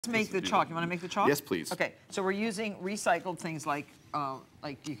Let's make the chalk. You want to make the chalk? Yes, please. Okay, so we're using recycled things like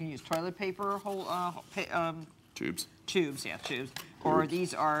you can use toilet paper, Tubes. Tubes, yeah, tubes. Or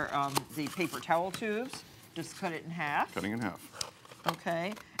these are the paper towel tubes. Just cut it in half. Cutting in half.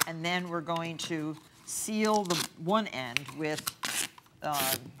 Okay, and then we're going to seal the one end with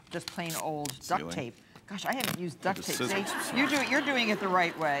just plain old duct tape. Gosh, I haven't used duct tape. See, you're doing it the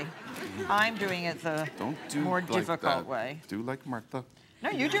right way. I'm doing it the more difficult way. Do like Martha. No,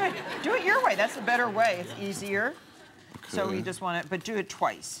 you do it. Do it your way. That's the better way. It's easier. Okay. So you just want to, but do it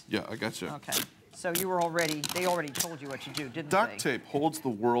twice. Yeah, I got you. Okay. So you were already. They already told you what to do, didn't Duct tape holds the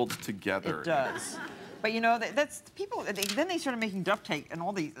world together. It does. But you know, that's people. Then they started making duct tape and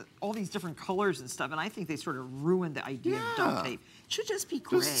all these different colors and stuff, and I think they sort of ruined the idea of duct tape. It should just be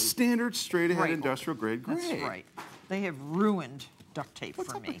gray. Just standard, straight-ahead, industrial grade gray. That's right. They have ruined duct tape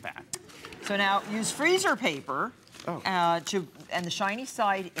for me. That? So now use freezer paper. And the shiny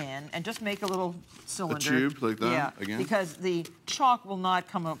side in, and just make a little cylinder. A tube like that, again? Because the chalk will not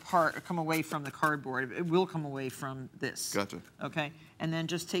come away from the cardboard. It will come away from this. Gotcha. Okay, and then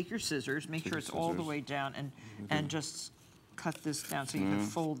just take your scissors, make sure it's all the way down, and just cut this down so you can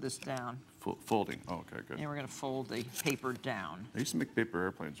fold this down. Folding. Oh, okay, good. And we're going to fold the paper down. I used to make paper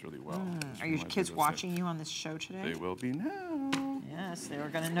airplanes really well. Are your kids watching you on this show today? They will be now. Yes, they are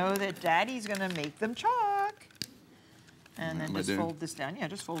going to know that Daddy's going to make them chalk. And then just fold this down. Yeah,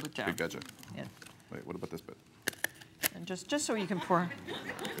 just fold it down. Okay, gotcha. Yeah. Wait, what about this bit? And just so you can pour,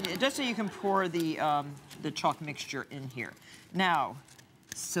 the chalk mixture in here. Now,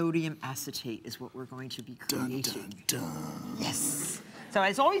 sodium acetate is what we're going to be creating. Dun, dun, dun. Yes. So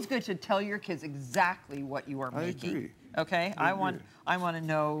it's always good to tell your kids exactly what you are making. I agree. Okay. I want to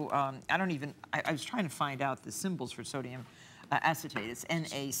know. I was trying to find out the symbols for sodium acetate. It's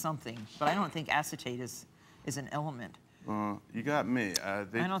Na something, but I don't think acetate is an element. You got me. I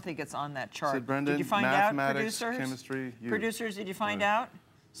don't think it's on that chart. Said Brendan, did you find out, producers? Chemistry. Producers, did you find out?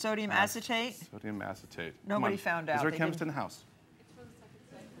 Sodium acetate? Sodium acetate. Nobody found out. Is there a chemist in the house? It's for the second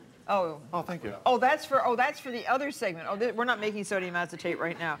segment. Oh, thank you. Oh, that's for the other segment. Oh, we're not making sodium acetate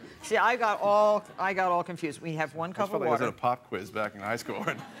right now. See, I got all confused. We have 1 cup of water. I was at a pop quiz back in high school.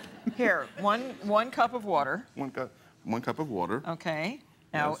 Here, one cup of water. One cup of water. Okay.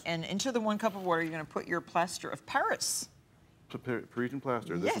 Now, and into the 1 cup of water, you're going to put your plaster of Paris. Parisian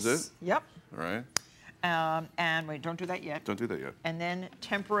plaster. Yes. This is it? Yep. All right. And wait, don't do that yet. Don't do that yet. And then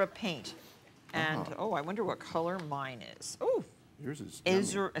tempera paint. And I wonder what color mine is. Oh. Yours is.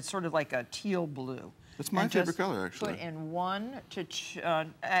 It's sort of like a teal blue. That's my favorite color, actually. Put in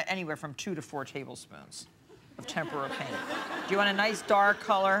anywhere from 2 to 4 tablespoons of tempera paint. Do you want a nice dark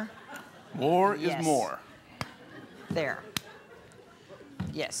color? More is more. There.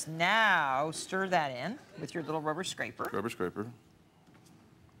 Yes. Now stir that in with your little rubber scraper. Rubber scraper.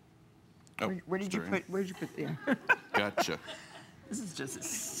 Oh, where did you put there? Gotcha. This is just a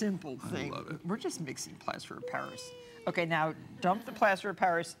simple thing. I love it. We're just mixing plaster of Paris. Okay, now dump the plaster of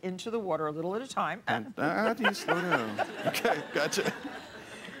Paris into the water a little at a time. How do you slow down? Okay, gotcha.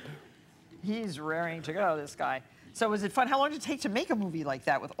 He's raring to go, this guy. So was it fun? How long did it take to make a movie like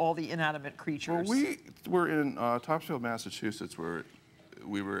that with all the inanimate creatures? Well, we were in Topsfield, Massachusetts, where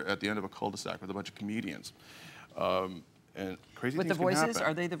we were at the end of a cul-de-sac with a bunch of comedians. And crazy with things the voices? can happen.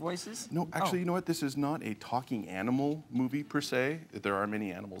 Are they the voices? No, actually, you know what? This is not a talking animal movie per se. There are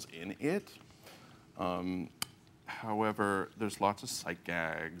many animals in it. However, there's lots of sight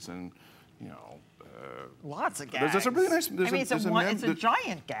gags and, you know. Lots of gags. There's a really nice. It's a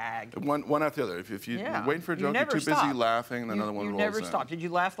giant gag. One after the other. If you're waiting for a joke, you're too busy laughing, and another one rolls in. You never stopped. Did you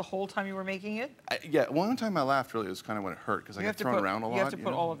laugh the whole time you were making it? Yeah, one time I laughed really. It was kind of when it hurt because I got thrown around a lot. You have to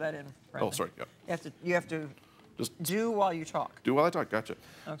put all of that in. Right? Oh, sorry. Yeah. You have to just do while you talk. Do while I talk. Gotcha.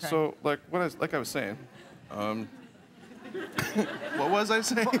 Okay. So like I was saying. What was I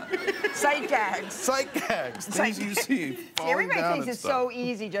saying? Sight gags. Sight gags. Things you see falling Everybody down thinks it's so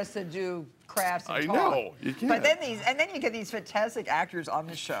easy just to do crafts and talk. I know. You can't. But then you get these fantastic actors on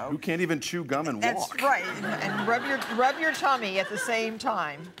the show who can't even chew gum and walk. That's right. And rub your tummy at the same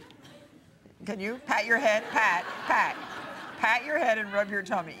time. Can you pat your head? Pat your head and rub your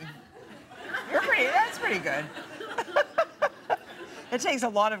tummy. That's pretty good. It takes a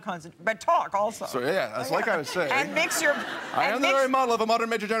lot of concentration, but talk also. So yeah, that's like I was saying. And mix your. I am the very model of a modern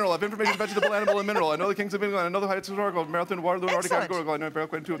major general of information, vegetable, animal, and mineral. I know the kings of England. I know the heights historical, marathon, water, the Arctic, categorical. I know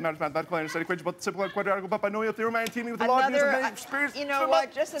empirical, intuitive, mathematical, and study equations, both simple and quadratical. But I know your theorem and teaming with the law of experience. You know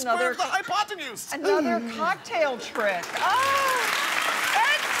what? Just another hypotenuse. Another cocktail trick. Oh,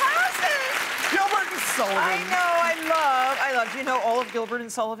 fantastic! Gilbert and Sullivan. I know. I I love. Do you know all of Gilbert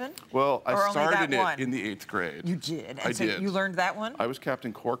and Sullivan? Well, I Or only that started one? it in the 8th grade. You did. And I so did. You learned that one? I was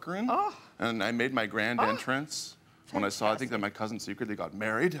Captain Corcoran, and I made my grand entrance when I saw, I think, that my cousin secretly got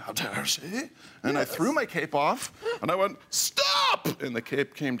married. How dare she? And I threw my cape off, and I went, "Stop!" And the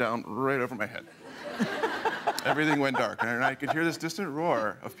cape came down right over my head. Everything went dark, and I could hear this distant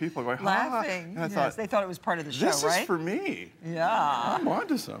roar of people going, Laughing. And I Yes, thought, they thought it was part of the show, this right? is for me. Yeah. I'm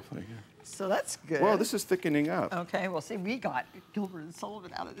onto something. So that's good. Well, this is thickening up. Okay, well, see, we got Gilbert and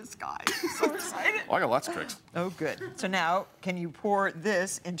Sullivan out of this guy. So excited. Oh, I got lots of tricks. Oh, good. So now, can you pour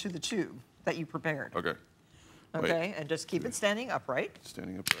this into the tube that you prepared? Okay. Okay, Wait. and just keep it standing upright.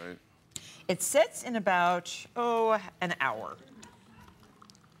 Standing upright. It sets in about, an hour.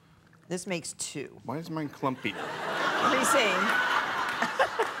 This makes 2. Why is mine clumpy? Let me see.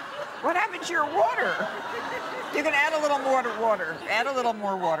 What happened to your water? You can add a little more water. Add a little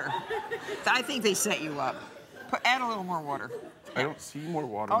more water. I think they set you up. Add a little more water. I don't see more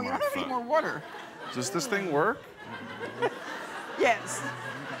water. Oh, you don't have any more water. Does this thing work? Yes,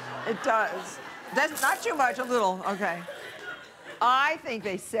 it does. That's not too much, a little, okay. I think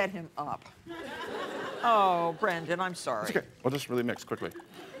they set him up. Oh, Brendan, I'm sorry. It's okay. We'll just really mix quickly.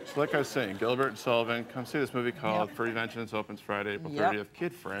 So like I was saying, Gilbert and Sullivan, come see this movie called Furry Vengeance, opens Friday, April 30th,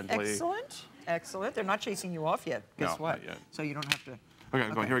 kid-friendly. Excellent, excellent. They're not chasing you off yet. Guess No, what? not yet. So you don't have to. Okay,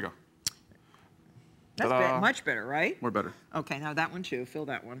 I'm going. Here we go. That's much better, right? More better. Okay, now that one too. Fill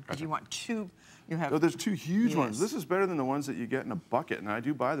that one. Because you want 2. You have. Oh, there's 2 huge ones. Yes. This is better than the ones that you get in a bucket, and I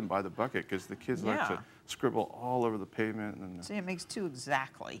do buy them by the bucket because the kids like to scribble all over the pavement. And See, it makes 2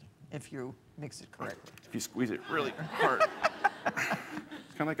 exactly if you mix it correctly. if you squeeze it really hard.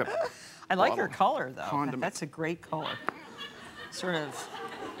 It's kind of like a I like your color, though. condiment. That's a great color. Sort of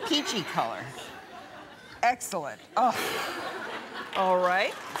peachy color. Excellent. Oh. All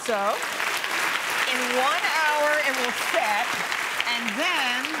right. So, in 1 hour, it will set, and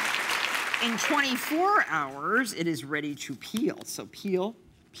then in 24 hours, it is ready to peel. So peel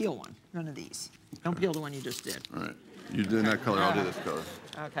one. None of these. Don't peel the one you just did. All right. You're doing that color, I'll do this color.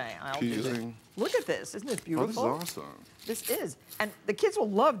 Okay, I'll do this. Peeling. Look at this. Isn't it beautiful? Oh, this is awesome. This is, and the kids will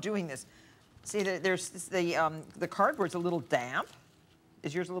love doing this. See, there's the cardboard's a little damp.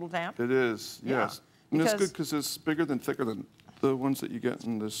 Is yours a little damp? It is, Yeah, yes. And it's because- good because it's bigger than thicker than the ones that you get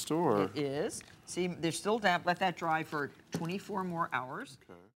in the store. It is. See, they're still damp. Let that dry for 24 more hours.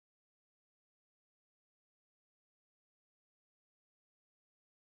 Okay.